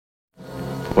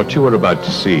What you are about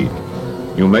to see,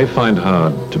 you may find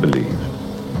hard to believe.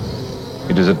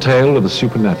 It is a tale of the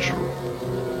supernatural,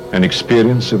 an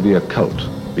experience of the occult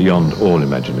beyond all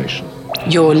imagination.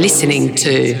 You're listening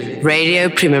to Radio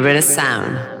Primavera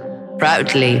Sound,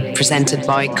 proudly presented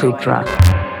by Cupra.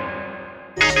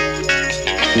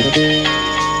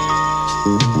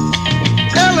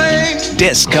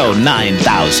 Disco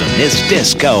 9000. It's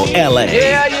Disco LA.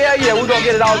 Yeah. We're going to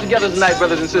get it all together tonight,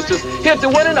 brothers and sisters. Here's the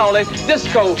one and only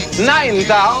Disco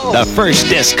 9000. The first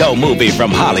disco movie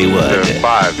from Hollywood. There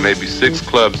are 5, maybe 6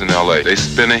 clubs in LA. They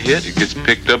spin a hit, it gets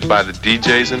picked up by the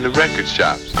DJs in the record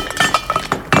shops.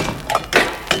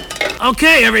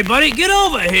 Okay, everybody, get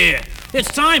over here. It's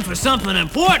time for something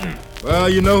important. Well,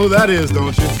 you know who that is,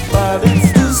 don't you? But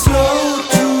it's too slow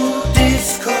to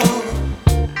disco.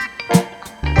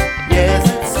 Yes,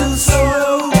 it's too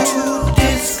slow to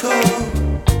disco.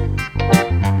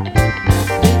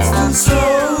 It's too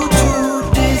slow to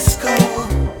disco.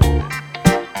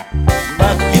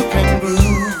 But you can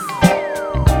groove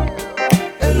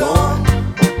along.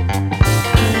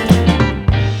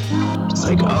 It's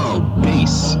like, oh,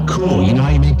 bass, cool. You know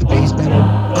how you make the bass better?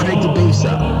 Crank the bass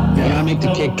up. You know how to make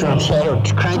the kick drum better?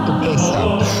 Crank the bass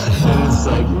up. And it's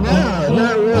like, no,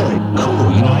 not really.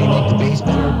 Cool. You know how you make the bass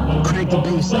better? Crank the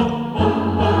bass up.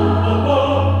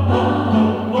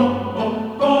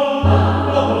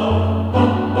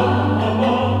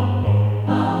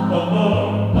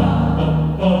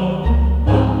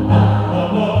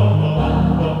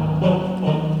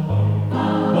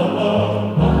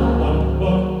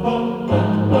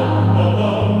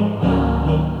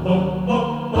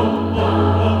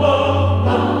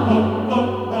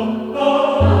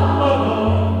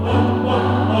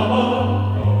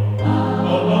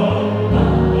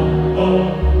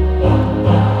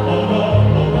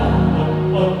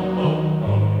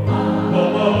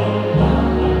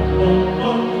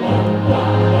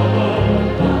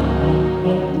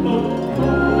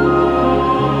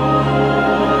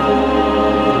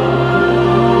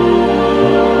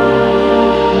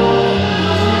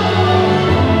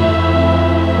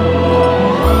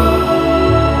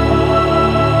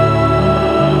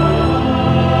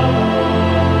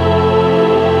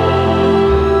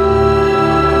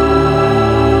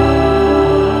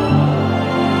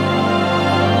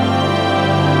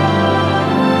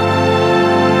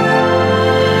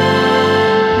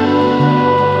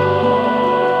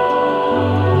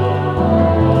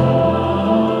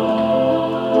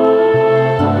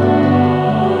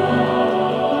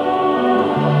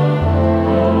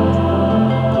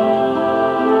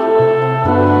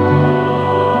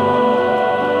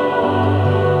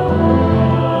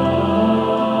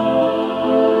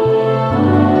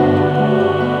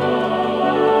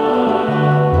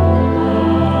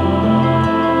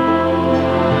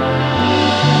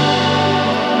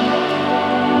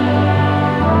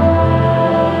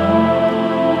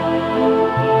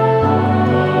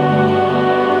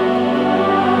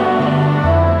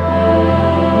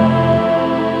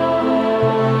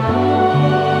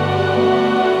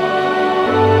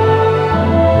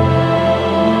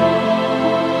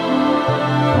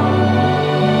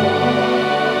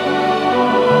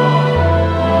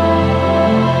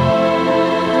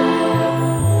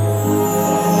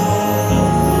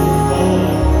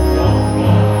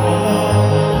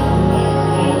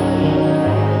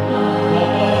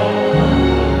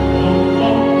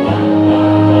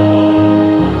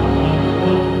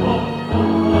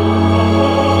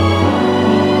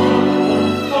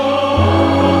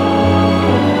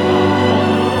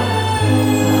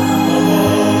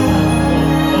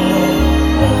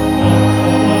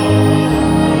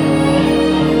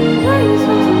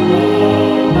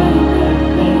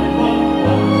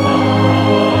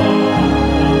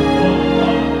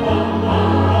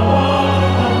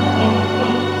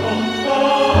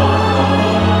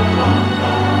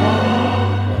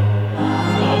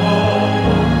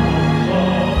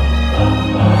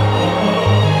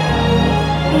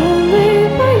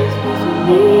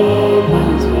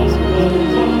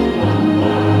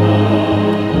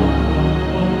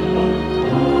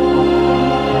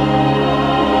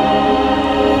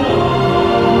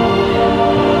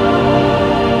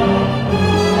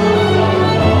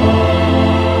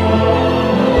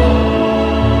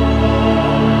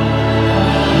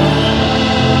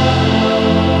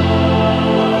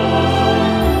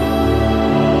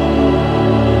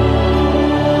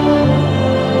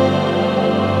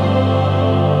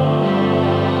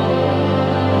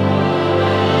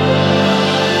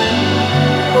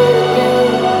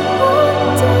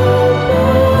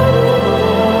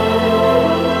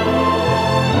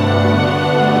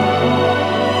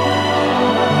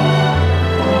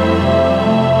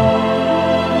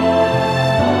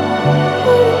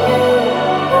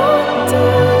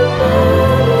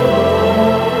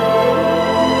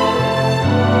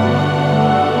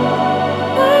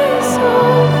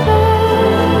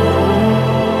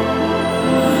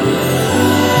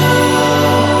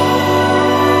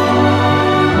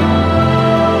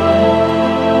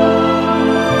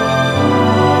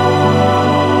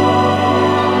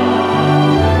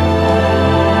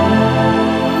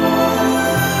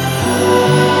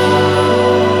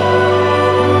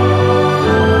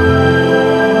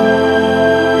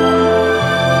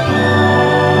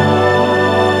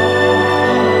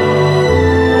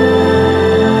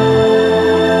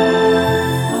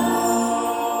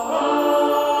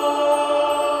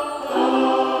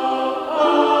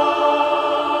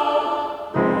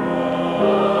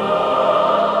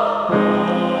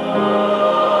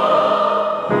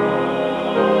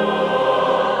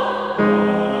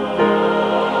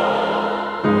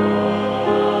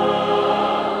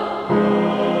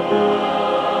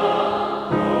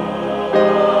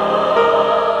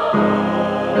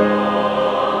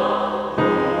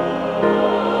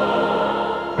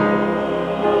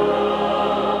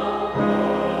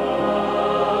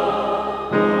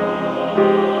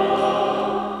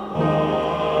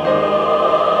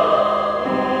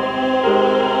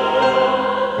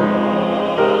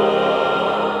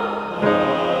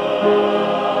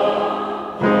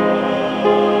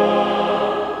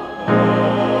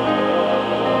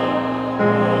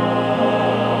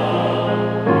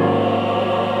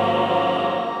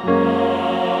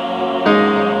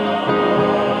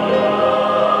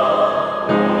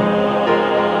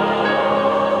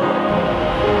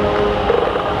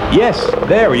 Yes,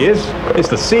 there he is. It's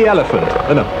the sea elephant,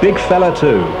 and a big fella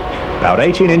too. About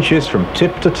 18 inches from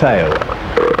tip to tail.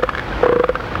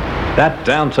 That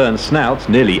downturned snout's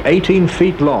nearly 18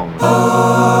 feet long.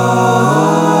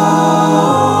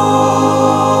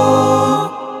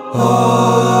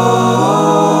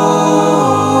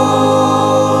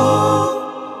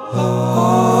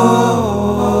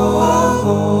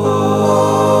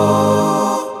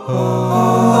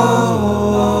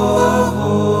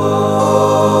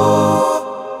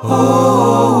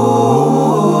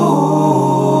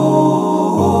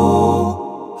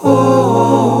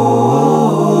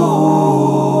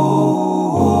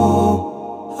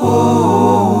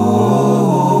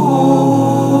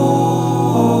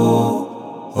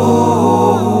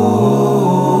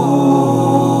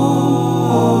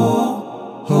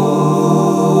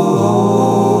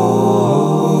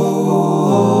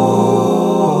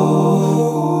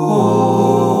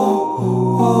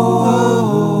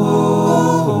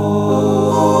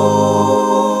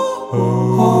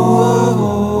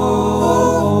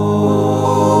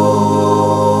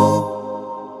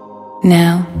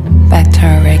 Now, back to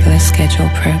our regular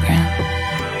scheduled program.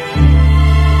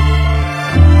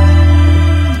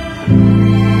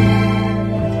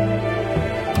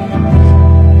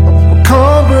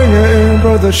 Come bring it in,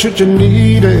 brother, should you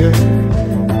need it.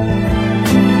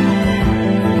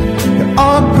 Yeah,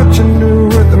 I'll put your new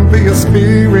rhythm, be your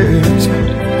spirit.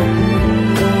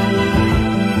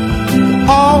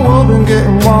 All world been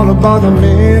getting wild about a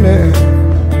minute.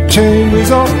 Chain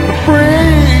is off the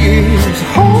breeze,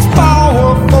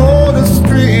 horsepower for the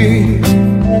street.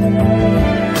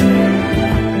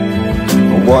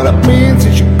 What it means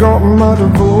is you got my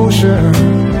devotion.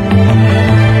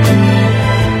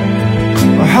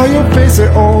 How you face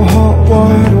it all hot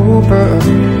wide open.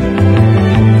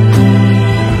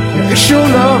 Yeah, it's your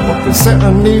love what been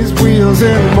setting these wheels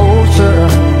in motion.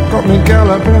 Got me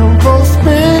galloping full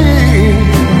speed,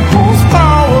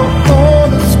 horsepower for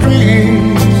the street.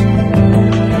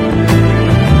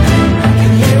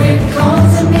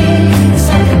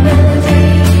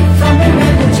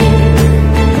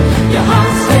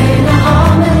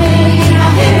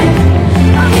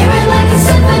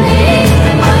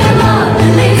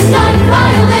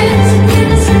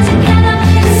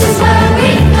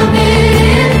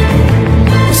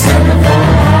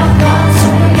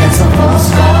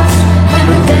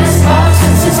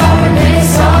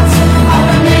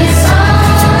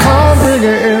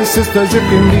 Sisters, if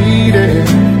you need it,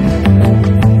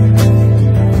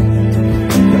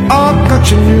 I've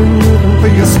got your new rhythm for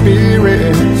your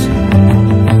spirits.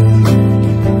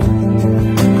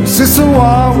 'Cause it's a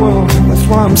wild world, that's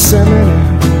why I'm sending it.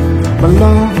 My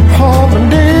love,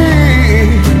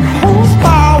 harmony,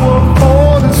 horsepower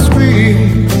for the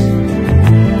streets.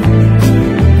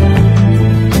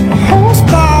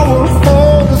 Horsepower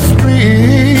for the streets.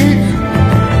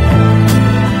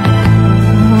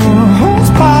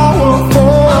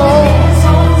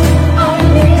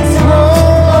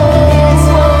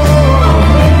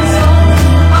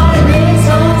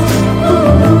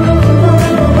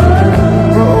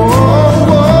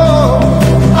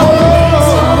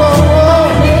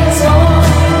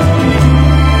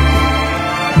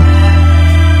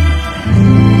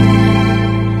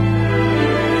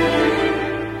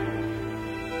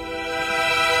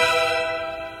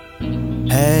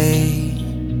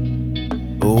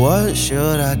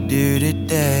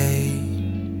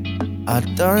 I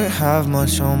don't have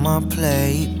much on my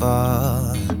plate,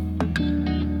 but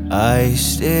I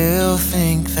still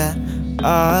think that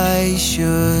I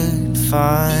should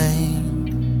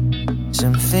find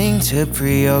something to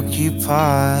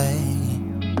preoccupy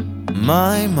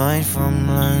my mind from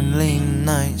lonely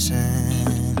nights.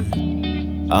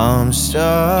 And I'm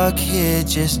stuck here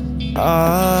just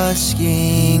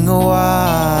asking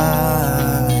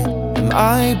why. Am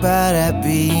I bad at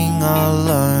being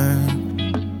alone?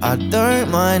 I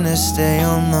don't mind to stay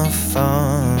on the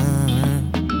phone,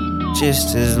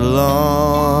 just as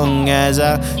long as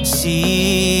I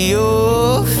see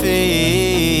your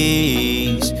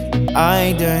face.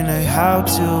 I don't know how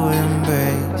to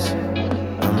embrace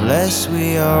unless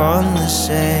we are on the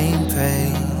same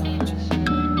page.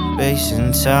 Space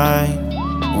and time,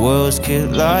 worlds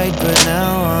collide, but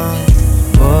now I'm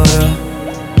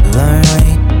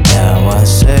borderline. Now I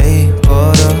say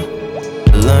borderline.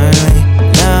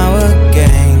 Now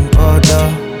again,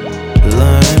 borderline,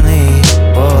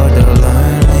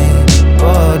 borderline, borderline,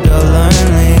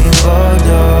 borderline,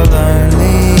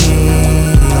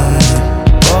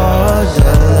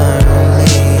 borderline.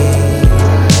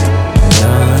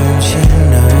 Don't you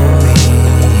know me?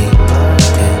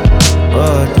 Yeah.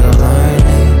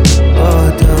 Borderline,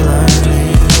 borderline,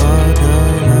 borderline.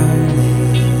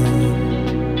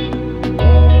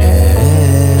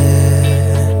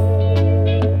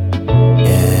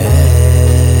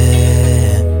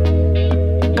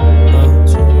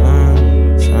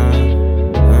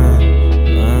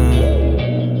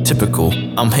 typical.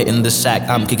 I'm hitting the sack,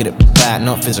 I'm kicking it back,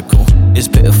 not physical. It's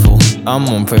pitiful. I'm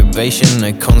on probation,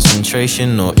 no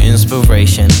concentration or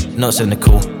inspiration. Not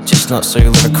cynical, just not so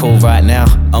lyrical right now.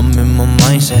 I'm in my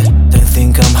mindset, don't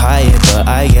think I'm higher, but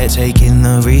I get taking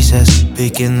the recess,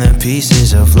 picking the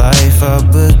pieces of life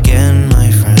up again, my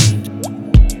friend.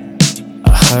 I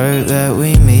hope that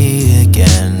we meet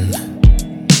again.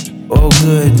 Oh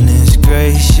goodness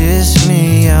gracious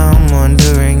me, I'm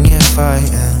wondering if I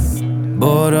am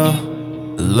bored or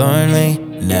lonely.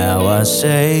 Now I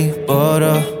say bored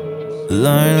or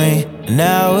lonely.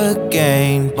 Now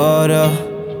again bored or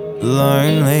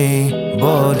lonely.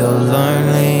 Bored or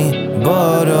lonely.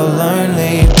 Bored or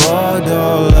lonely. Bored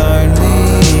or lonely.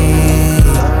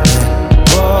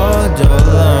 Bored or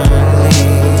lonely.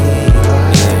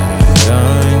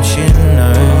 Don't you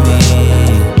know me?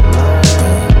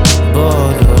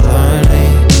 Bored or lonely.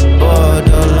 Bored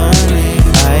or lonely.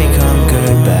 I can't go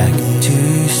back to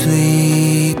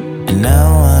sleep, and now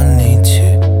I need to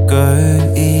go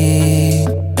eat.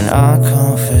 And I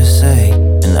can't forsake,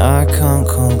 and I can't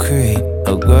concrete.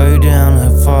 I'll go down a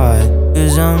fight,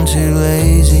 'cause I'm too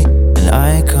lazy. And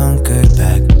I can't go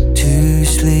back to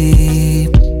sleep,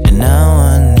 and now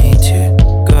I need to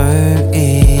go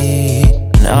eat.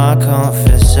 And I can't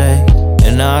forsake,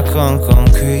 and I can't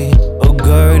concrete. I'll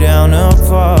go down a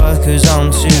path, 'cause I'm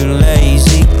too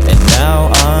lazy. And now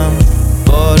I'm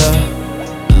bored or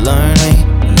lonely.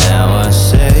 Now I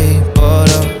say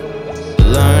bored or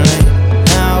lonely.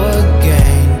 Now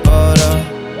again bored or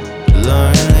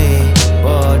lonely.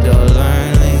 Bored or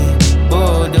lonely.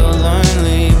 Bored or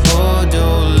lonely. Bored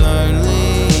or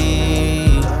lonely.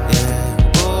 Yeah,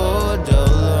 bored or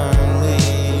lonely.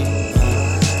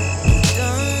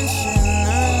 Don't you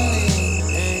know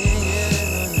me?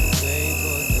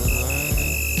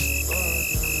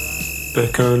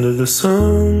 Back under the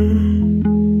sun,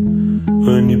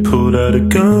 when you pulled out a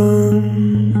gun,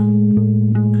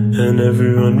 and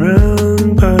everyone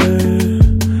ran by,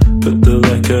 but the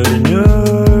light got in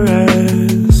your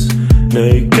eyes. Now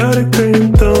you got a green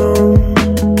thumb,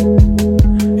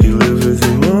 you live with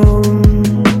your mom,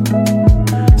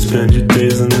 spend your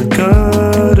days in the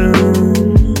garden,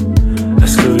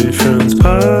 ask all your friends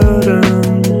pardon.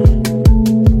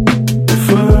 If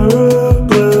we're a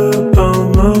blip,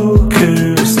 I'm okay,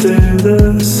 we'll stay the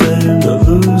same, not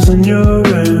losing your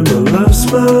aim. I lost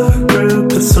my grip,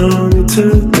 it's only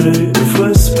today. If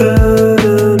we're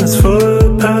spinning, it's for the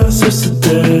past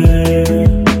yesterday.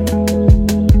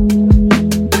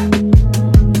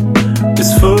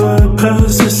 It's for the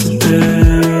past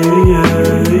yesterday, yeah,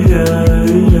 yeah,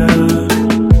 yeah.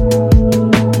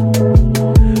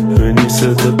 When you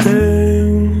said the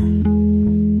thing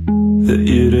that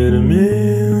you didn't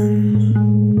mean,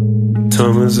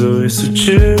 time was always so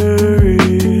cheery.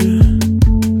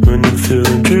 When you're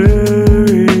feeling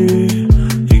dreary,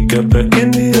 you got back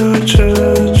into your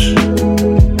church,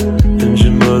 and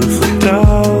your mother flipped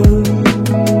out,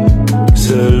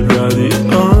 said I'd rather you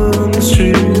on the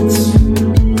streets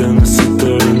than to sit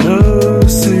there in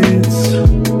those seats.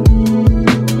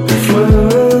 If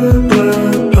we're a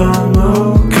blip, I'm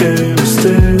okay, we'll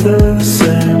stay the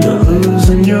same, not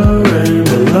losing your aim.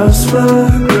 I lost my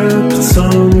grip, it's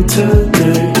only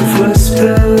today. If we're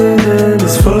spinning,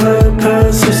 it's for the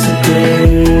past yesterday.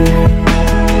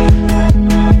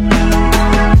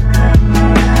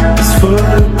 It's for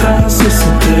the past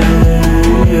yesterday,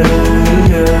 yeah,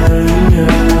 yeah,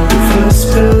 yeah. If we're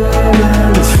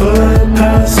spinning, it's for the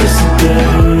past yesterday.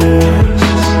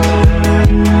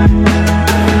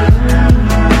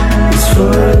 It's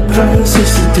for the past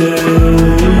yesterday,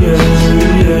 yeah,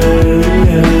 yeah, yeah,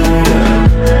 yeah.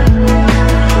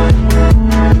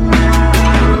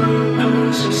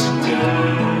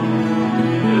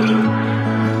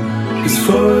 It's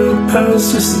for the past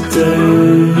yesterday,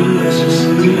 yeah,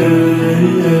 yeah,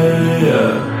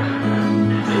 yeah.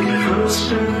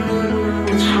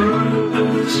 It's for the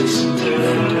past yesterday.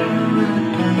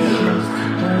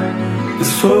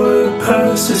 It's for the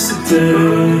past yesterday,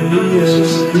 yeah,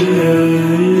 yeah,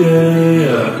 yeah,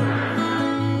 yeah.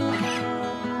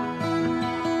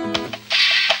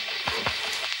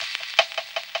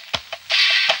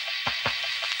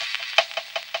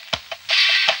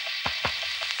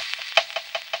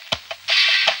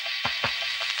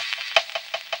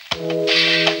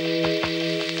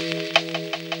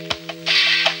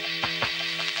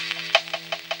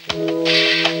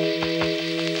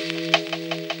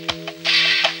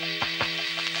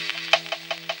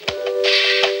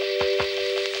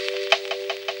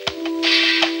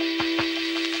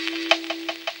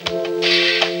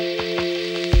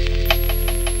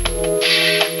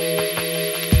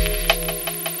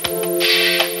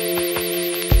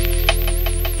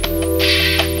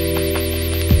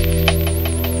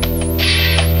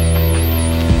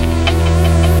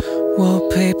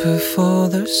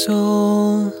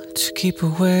 to keep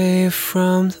away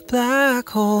from the black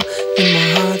hole. In my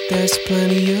heart there's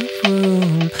plenty of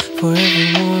room for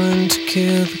everyone to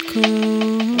kill the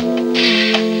gloom.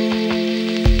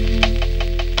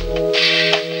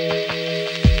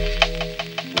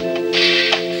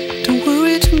 Don't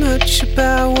worry too much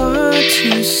about what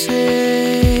you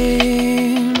say.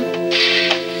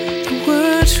 The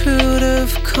words would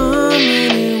have come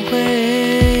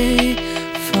anyway.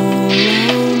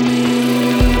 Follow me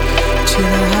to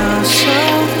the house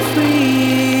of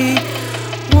free.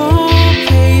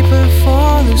 Wallpaper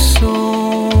for the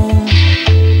soul,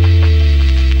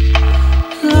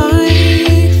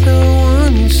 like the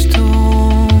one you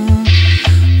stole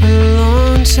a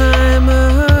long time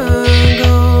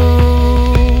ago.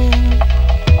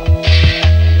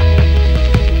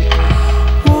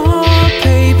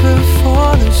 Wallpaper for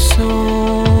the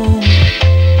soul,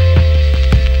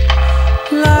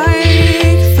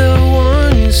 like the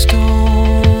one you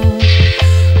stole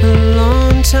a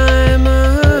long time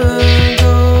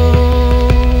ago.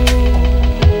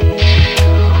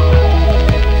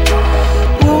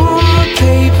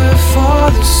 Wallpaper for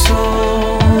the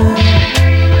soul,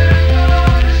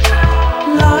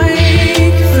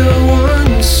 like the one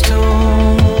you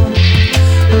stole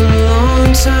a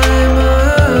long time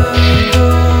ago.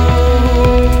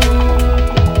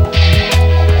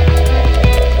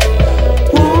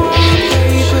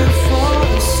 Wallpaper for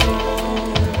the soul,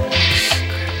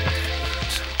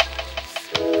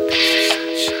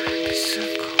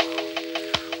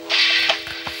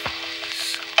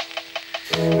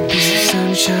 piece of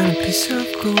sunshine, a piece of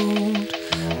gold,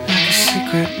 like a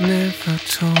secret never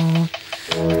told.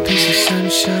 A piece of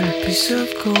sunshine, a piece of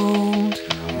gold,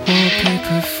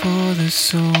 wallpaper for the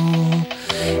soul.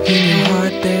 In your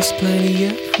heart there's plenty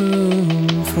of room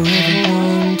for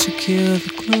everyone to kill the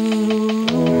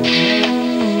gloom.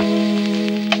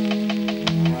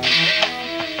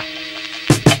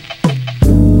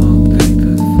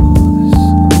 Wallpaper for the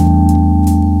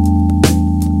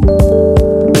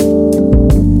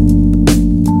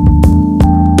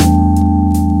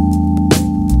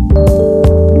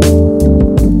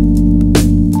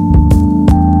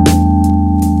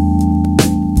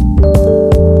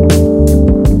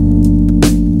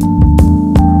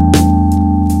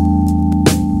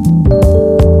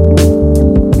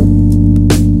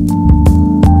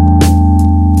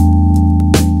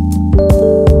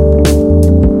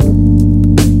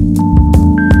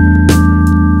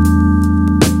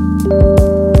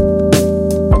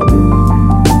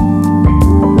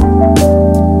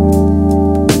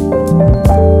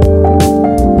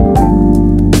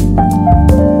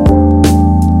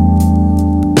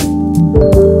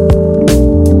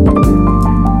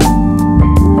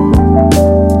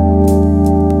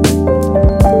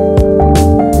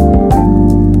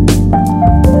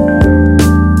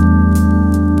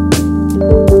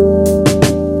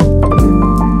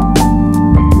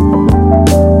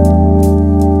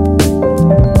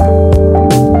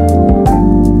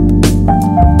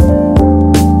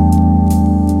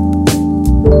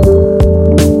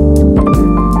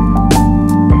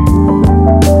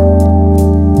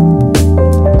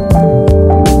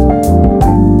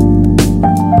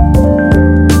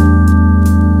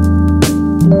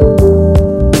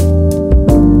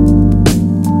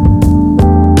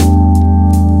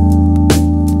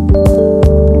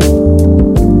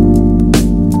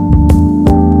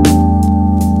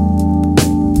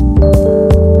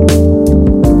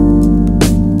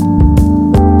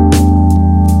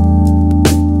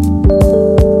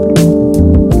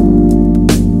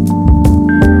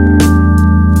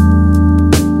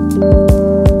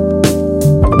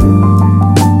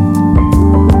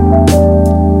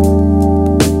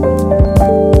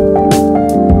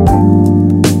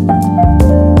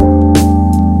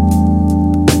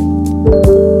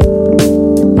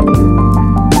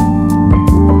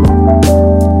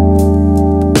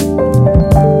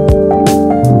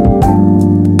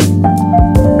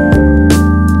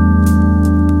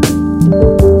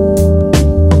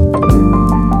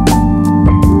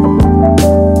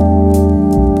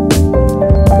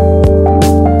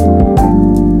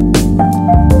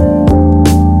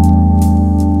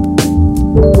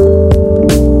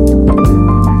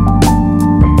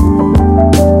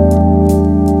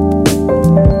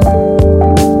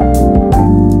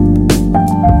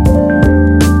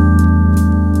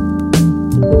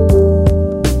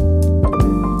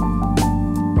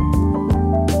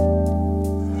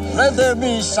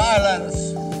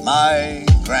silence, my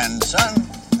grandson,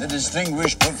 the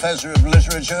distinguished professor of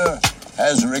literature,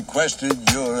 has requested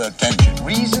your attention.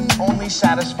 Reason only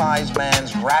satisfies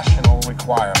man's rational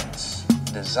requirements.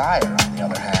 Desire, on the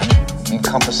other hand,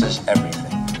 encompasses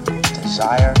everything.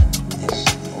 desire is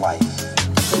life.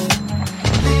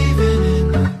 Leaving in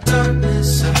the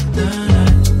darkness of the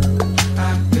night, I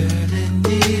barely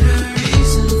need a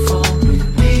reason for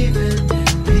believing in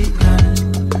behind.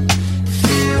 If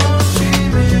you won't treat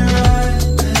me right,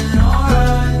 then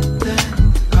alright, then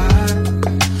bye.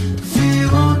 If you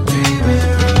won't treat me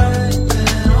right,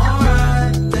 then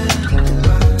alright, then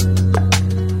bye.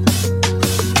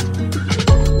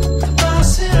 The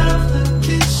bossing of the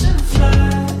kitchen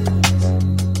flies.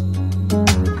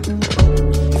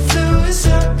 You flew his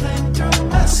airplane through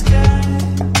my sky.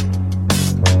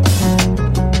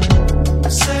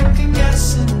 Second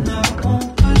guessing, I won't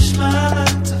push my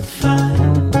luck to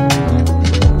find.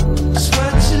 It's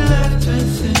what you left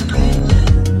with in the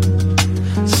end.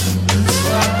 So that's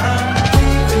why I'm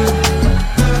leaving the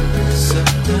purpose of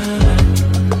the night.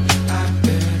 I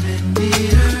barely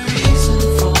need a reason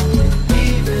for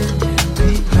believing in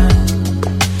behind.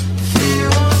 If you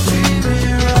won't treat me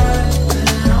right,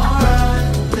 then alright,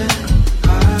 then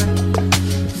bye.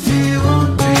 If you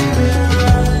won't treat me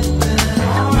right, then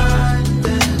alright,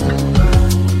 then bye.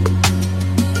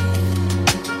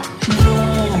 No,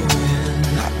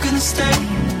 we're not gonna stay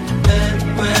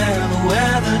anywhere the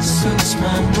weather suits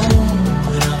my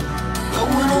mood. I'm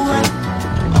going away,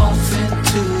 off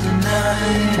into the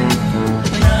night,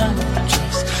 and I'm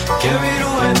just carried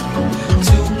away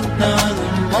to another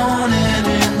morning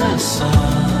in the sunlight.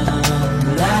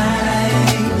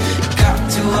 Got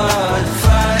too hard to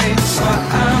fight, so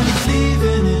I'm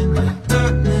leaving in the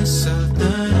darkness of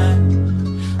the night.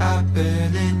 I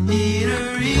barely need a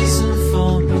reason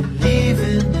for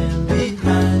believing in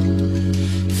behind.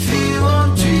 If you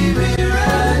won't treat me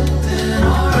right, then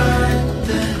alright,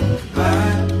 then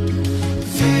bye.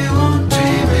 If you won't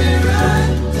treat me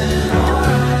right, then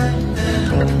alright, then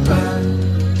bye.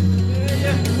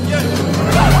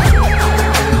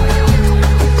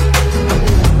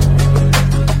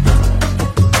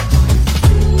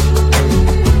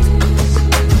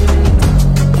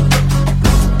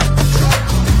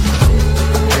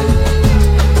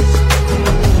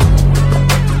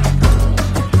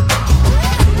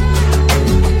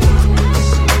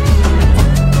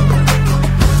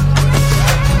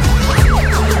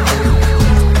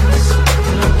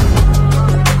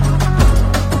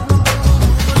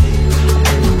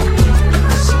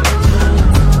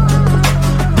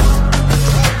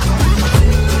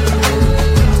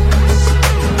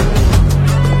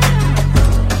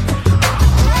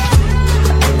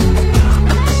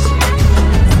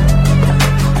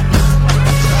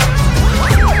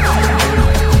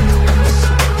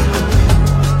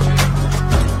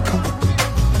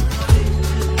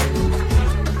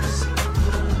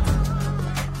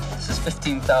 This is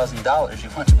 $15,000 you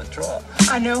want to withdraw.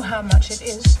 I know how much it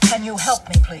is. Can you help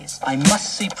me, please? I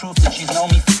must see proof that she's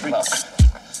Naomi Freed. Look,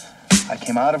 I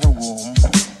came out of her womb,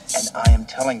 and I am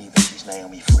telling you that she's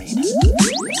Naomi Freed.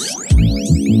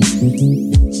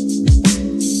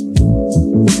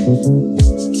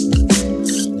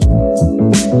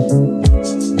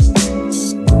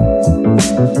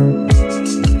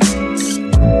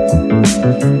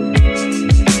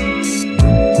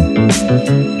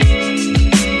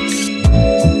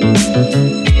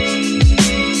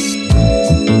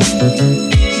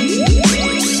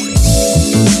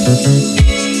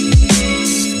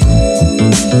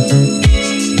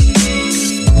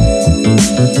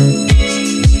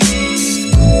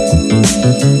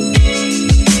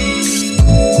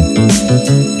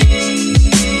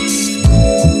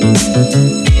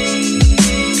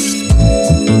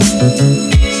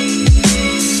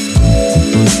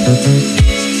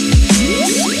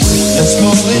 Let's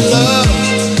fall in love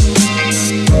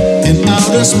in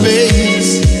outer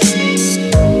space.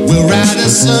 We'll ride a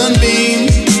sunbeam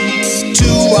to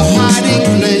a hiding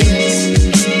place.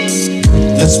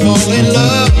 Let's fall in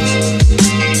love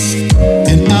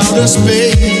in outer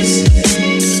space.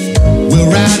 We'll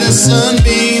ride a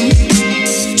sunbeam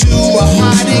to a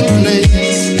hiding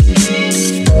place.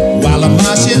 While a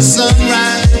Martian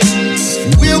sunrise,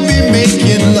 we'll be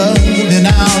making love in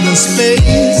outer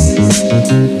space.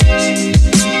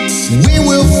 We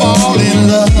will fall in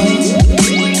love.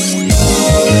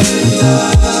 Fall in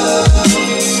love.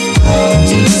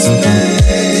 Outer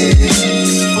space.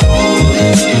 Fall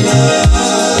in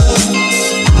love.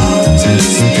 Outer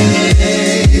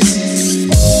space.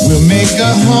 We'll make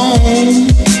a home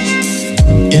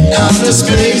in outer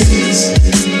space.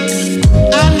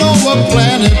 I know a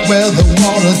planet where the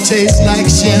water tastes like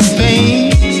champagne.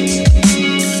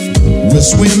 We'll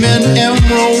swim in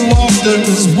emerald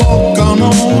waters, walk on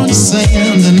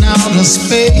sand in outer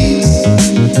space.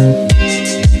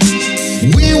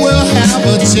 We will have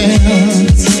a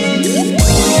chance.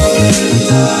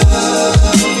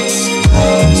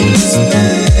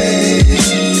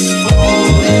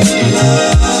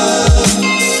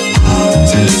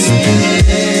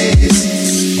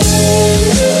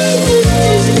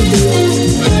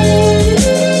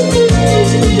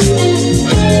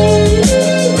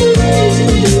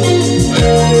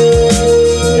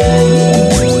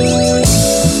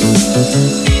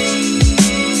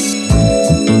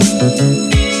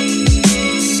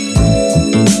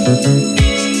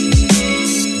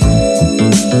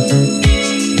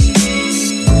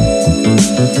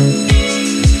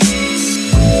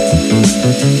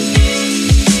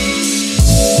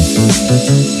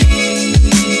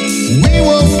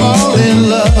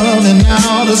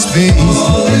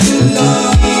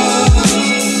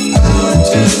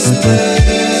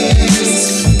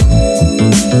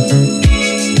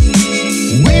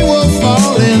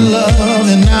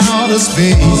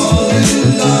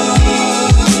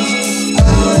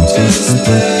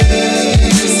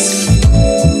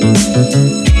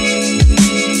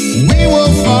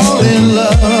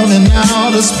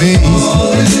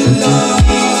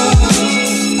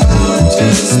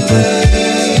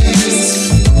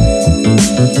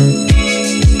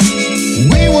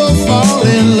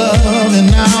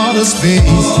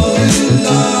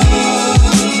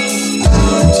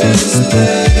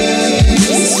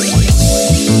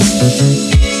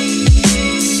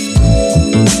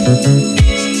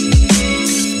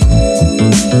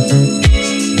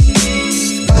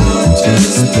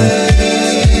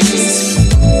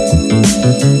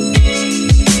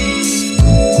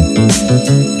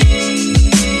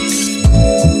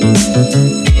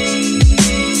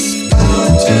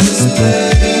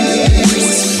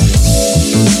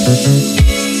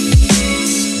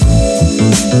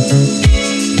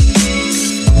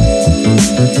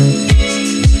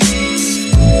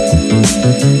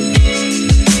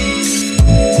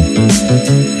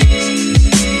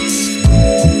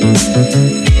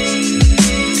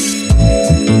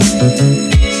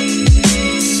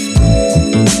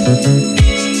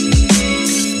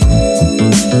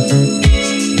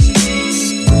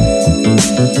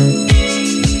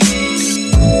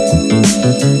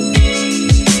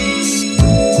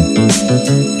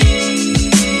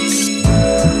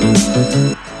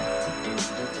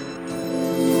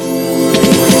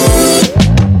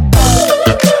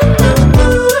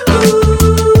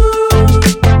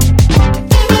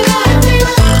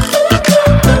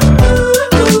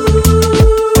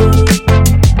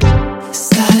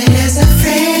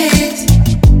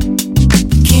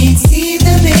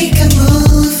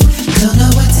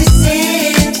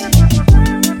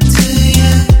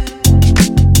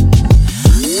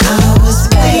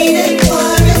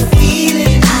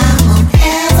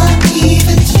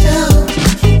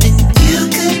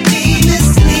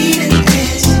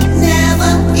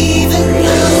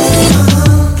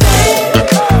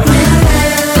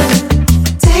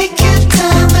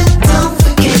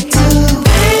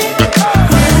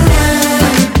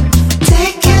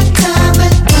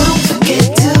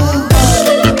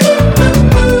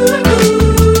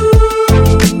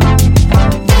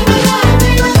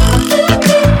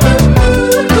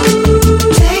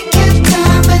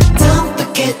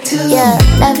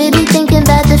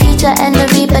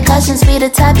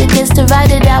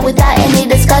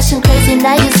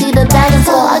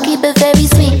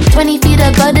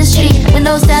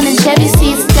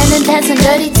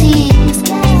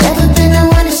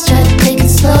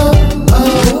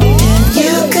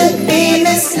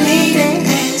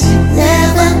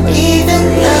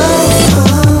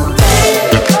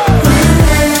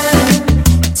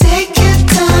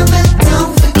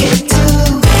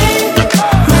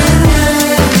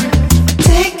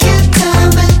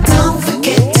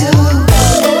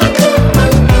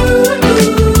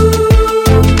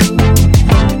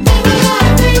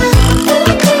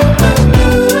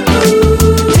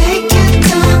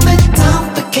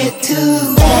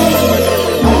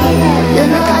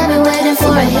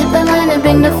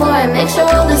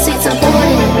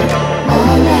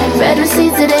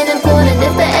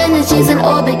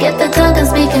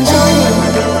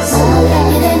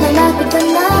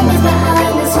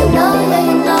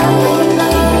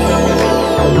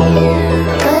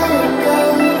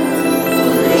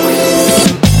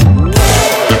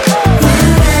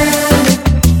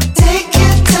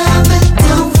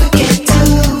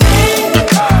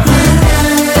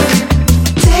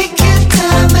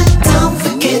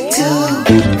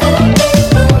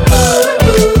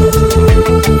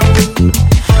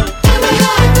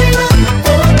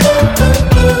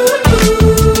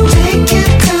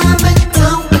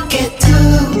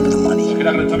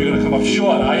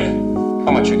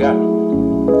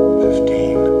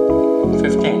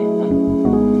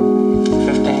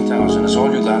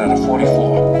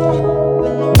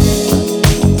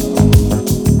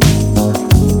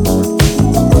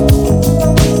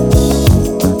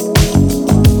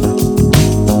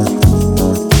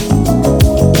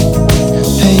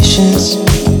 emotions,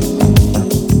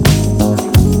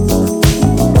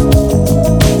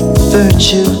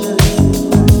 virtue,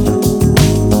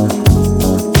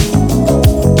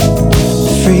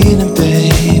 freedom,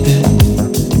 baby.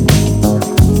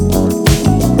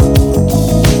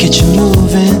 Get you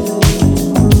moving.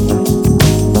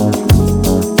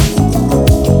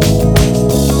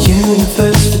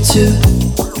 Universe for two.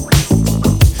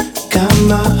 Got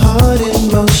my heart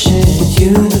in motion.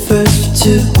 Universe for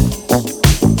two.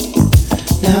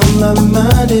 Now my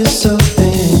mind is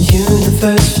open.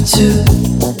 Universe for two.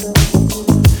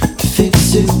 Fix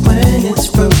it when it's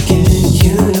broken.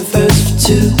 Universe for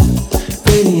two.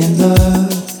 Radiant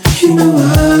love. You know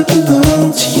I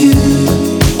belong to you.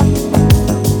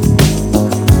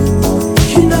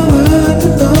 You know I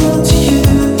belong to you.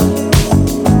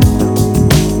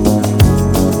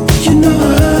 You know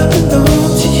I belong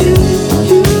to you.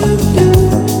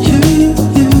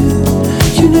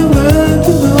 You know I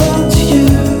belong to you.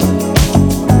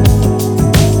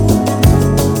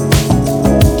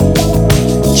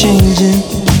 Changing,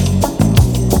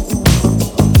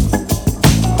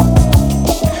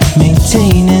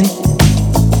 maintaining,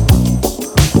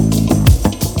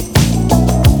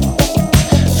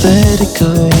 let it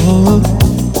go.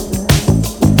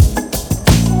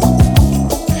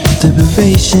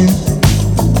 Liberation,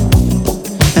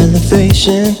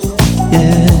 elevation,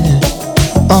 yeah.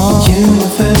 Oh.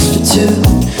 Universe for two,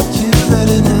 you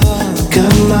better know.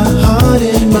 Got my heart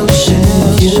in motion.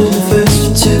 Universe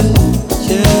for two,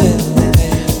 yeah.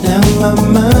 Now my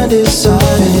mind is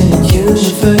open.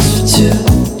 Universe for two.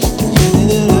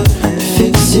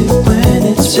 Fix it when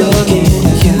it's broken.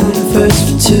 Universe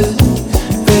for two.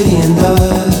 Radiant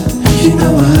love. You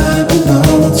know I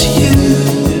belong to you.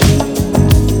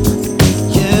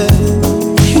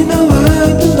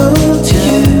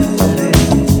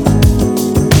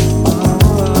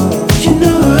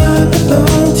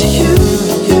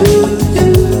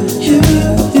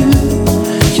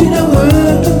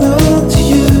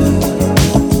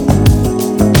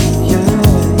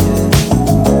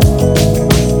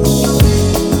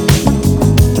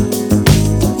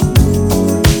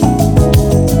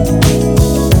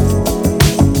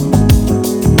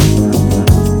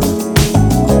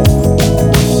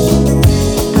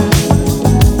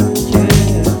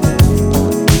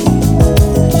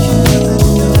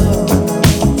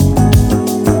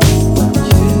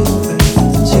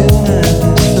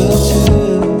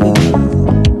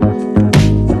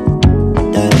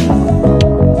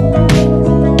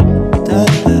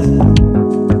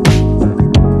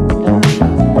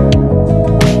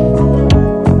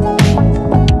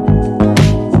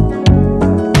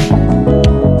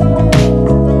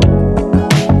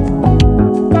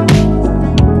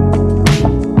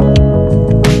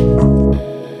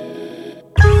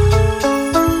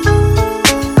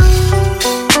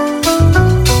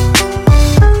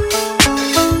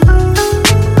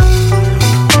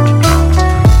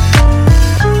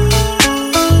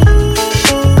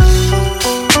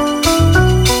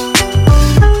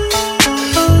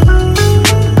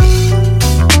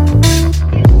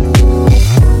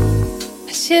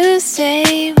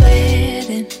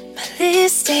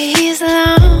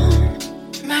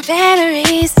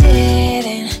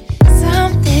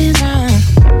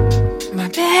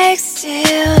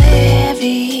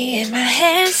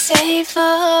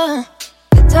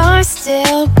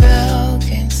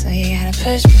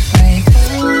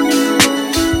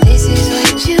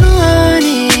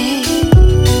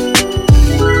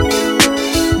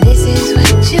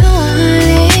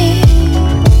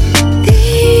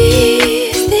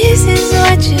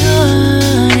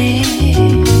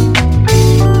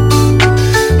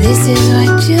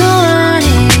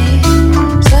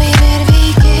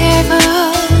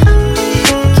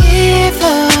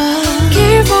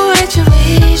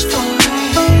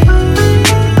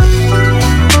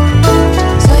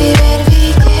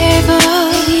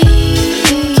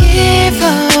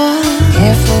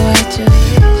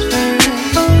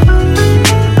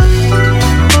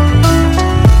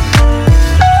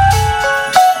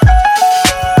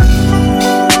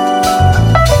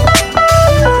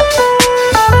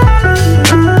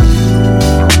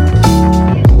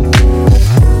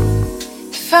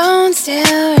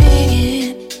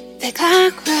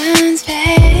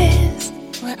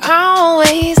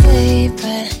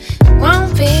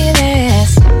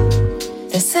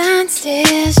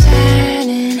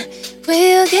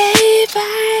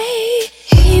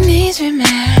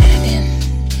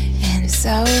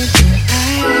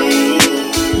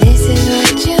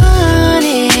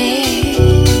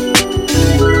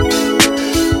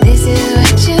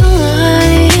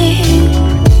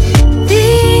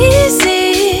 This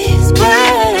is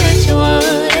what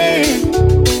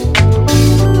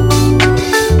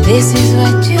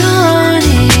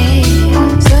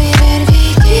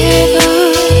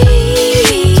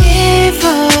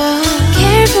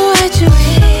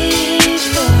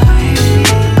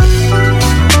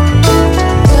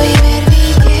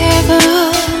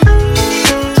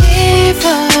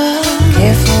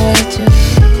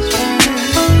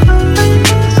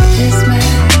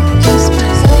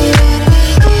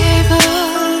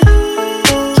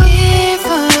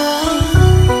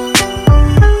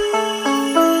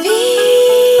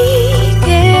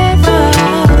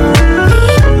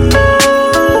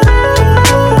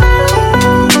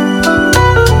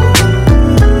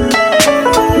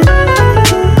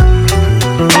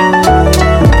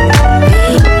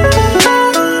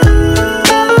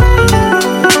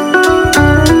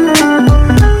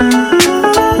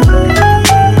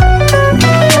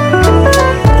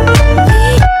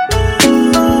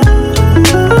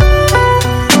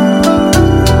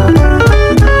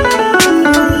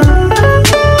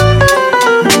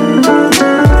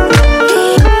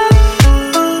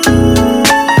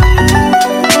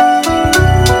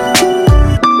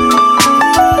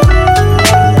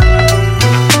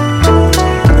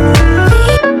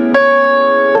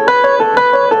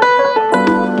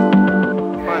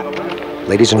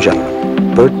Ladies and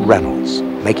gentlemen, Burt Reynolds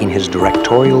making his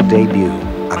directorial debut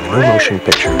on the new motion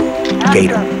picture,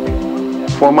 Gator.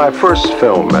 For my first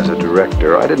film as a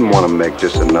director, I didn't want to make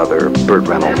just another Burt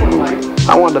Reynolds movie.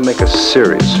 I wanted to make a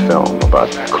serious film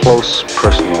about close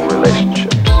personal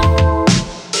relationships.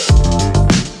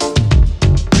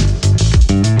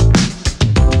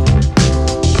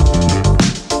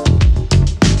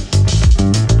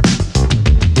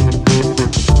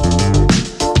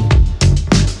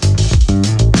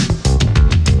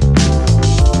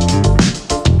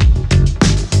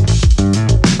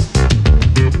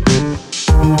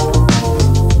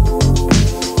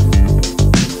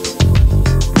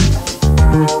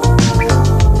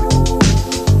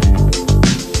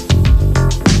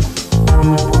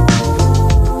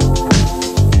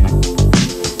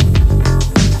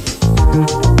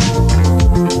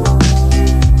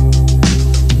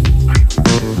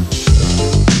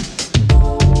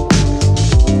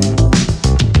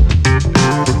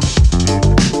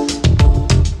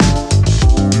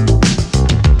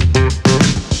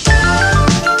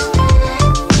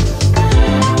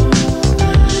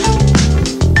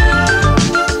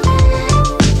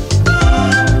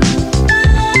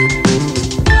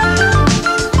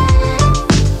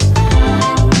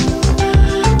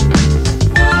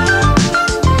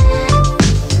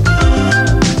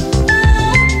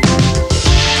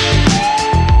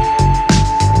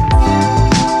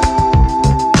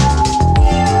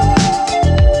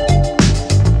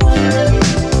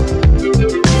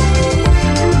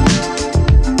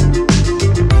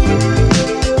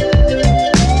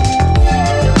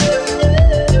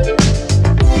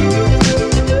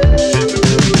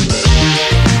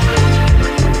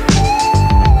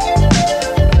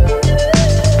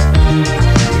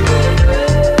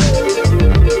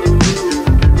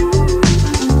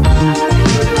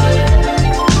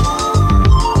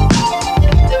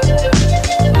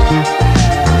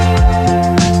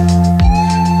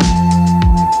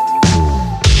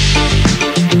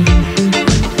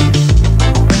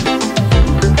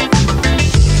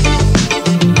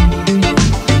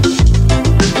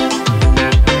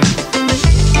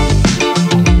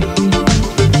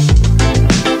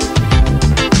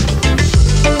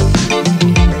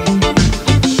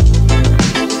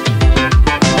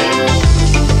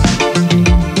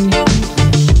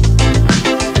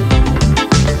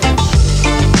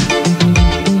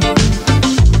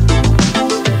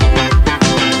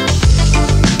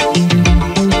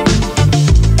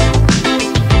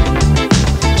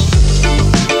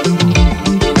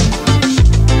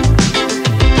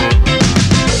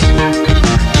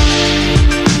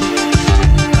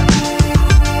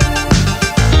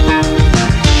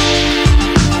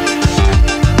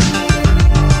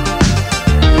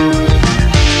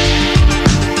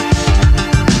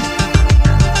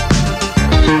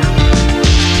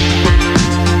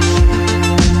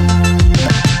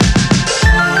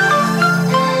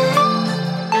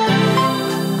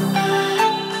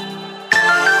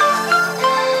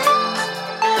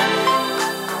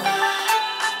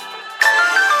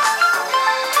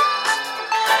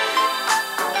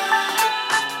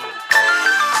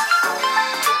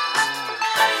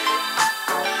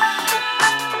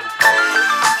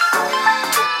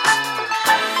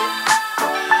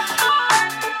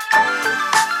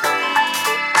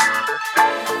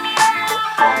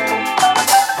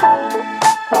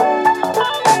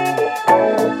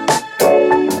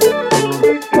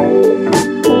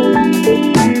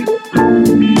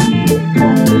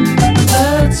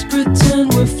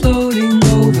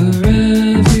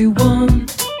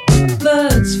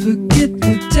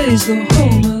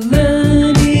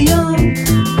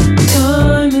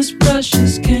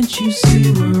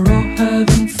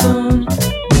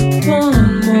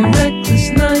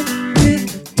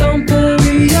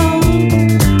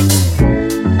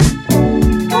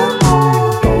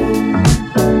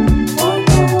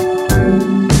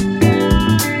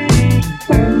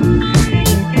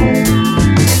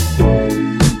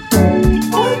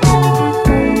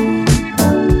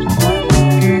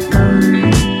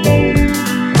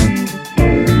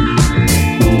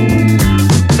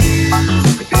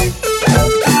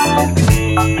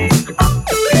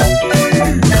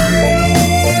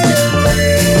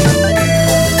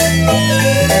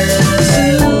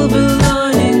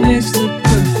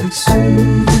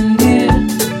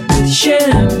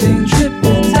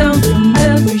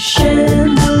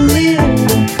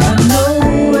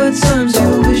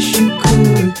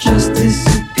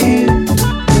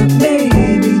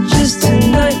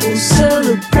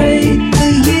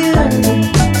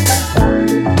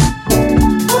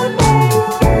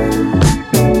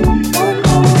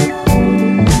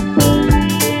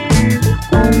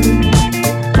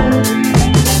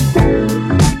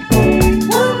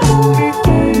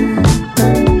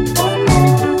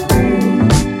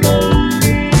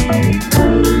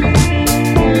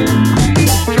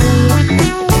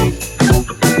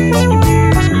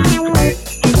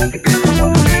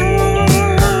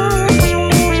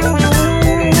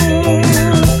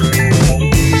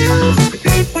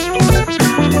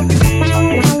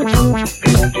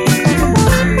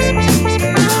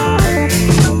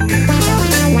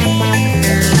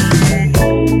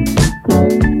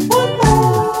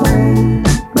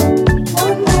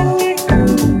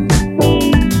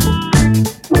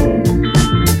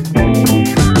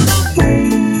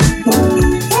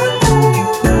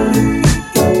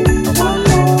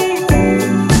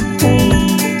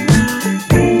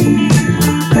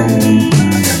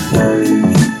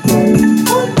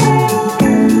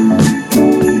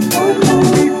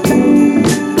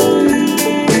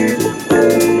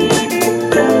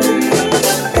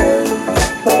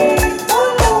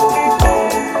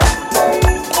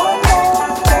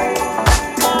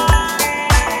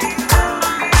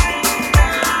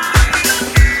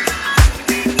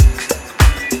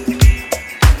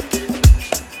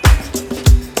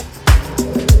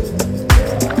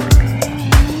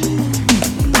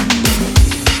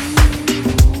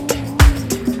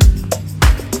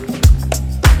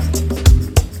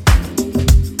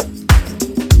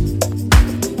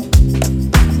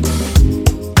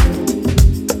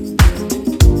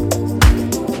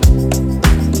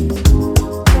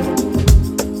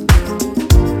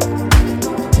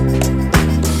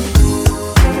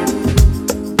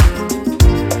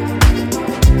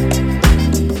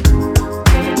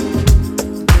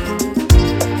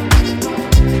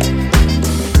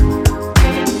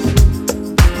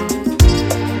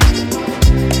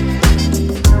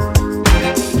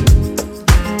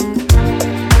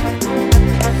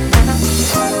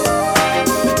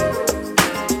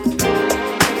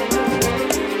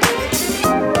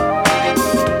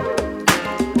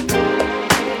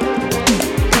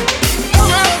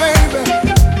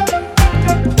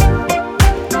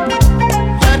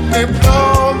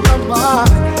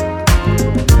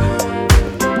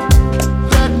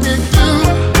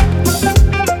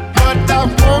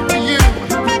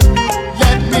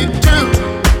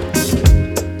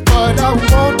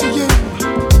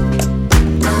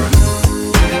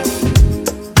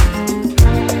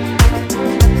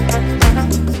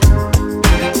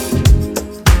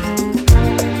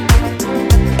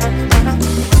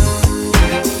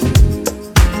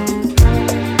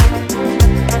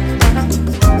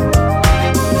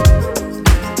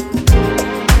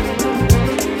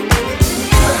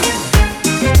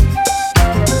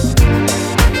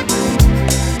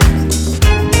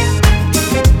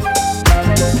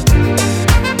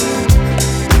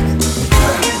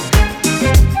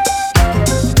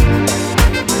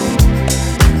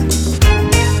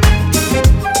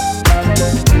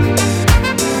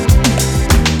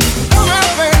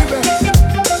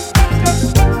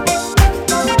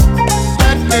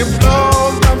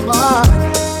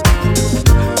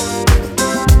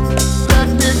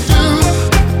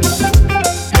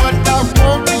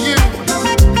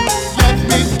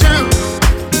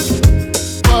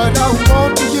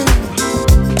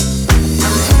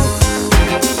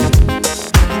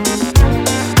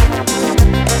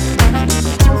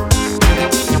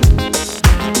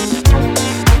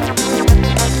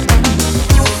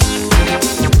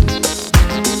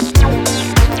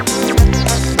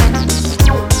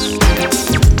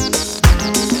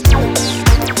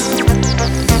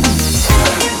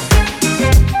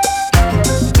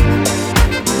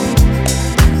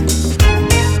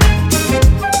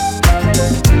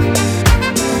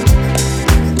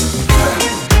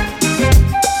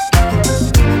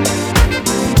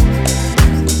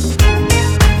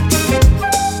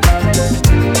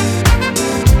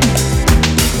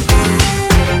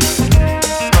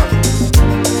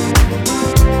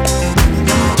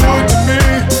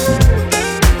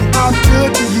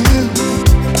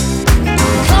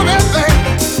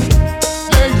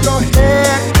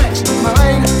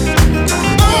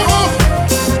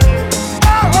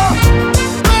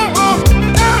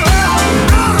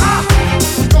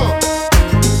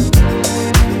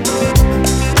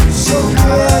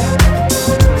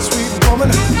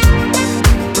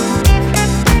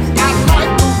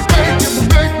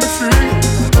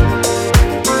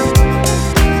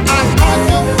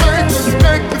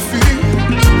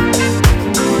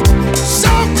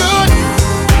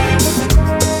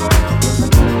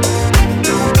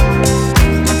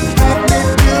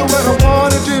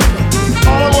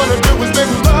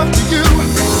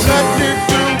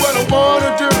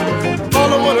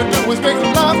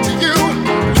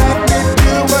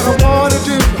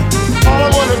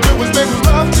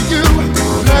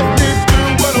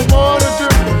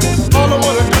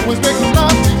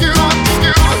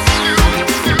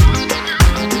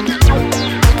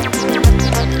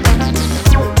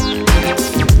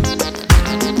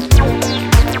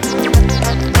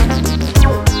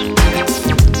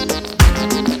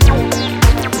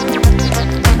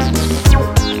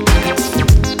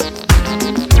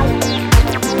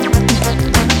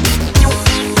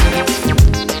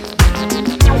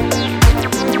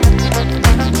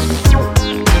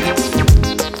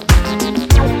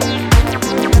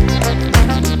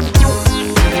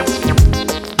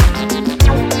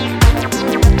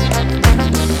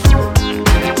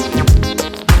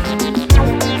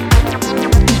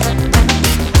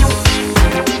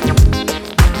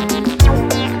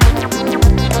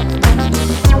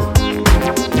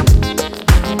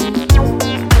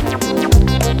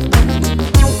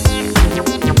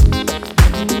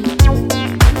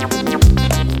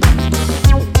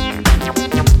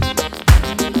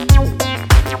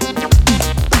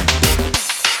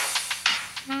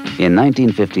 In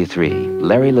 1953,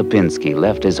 Larry Lipinski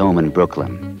left his home in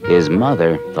Brooklyn. His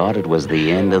mother thought it was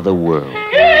the end of the world.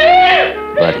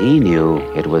 But he knew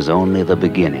it was only the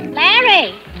beginning.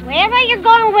 Larry, where are you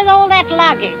going with all that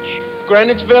luggage?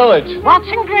 Greenwich Village. What's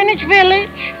in Greenwich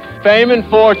Village? Fame and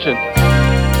fortune.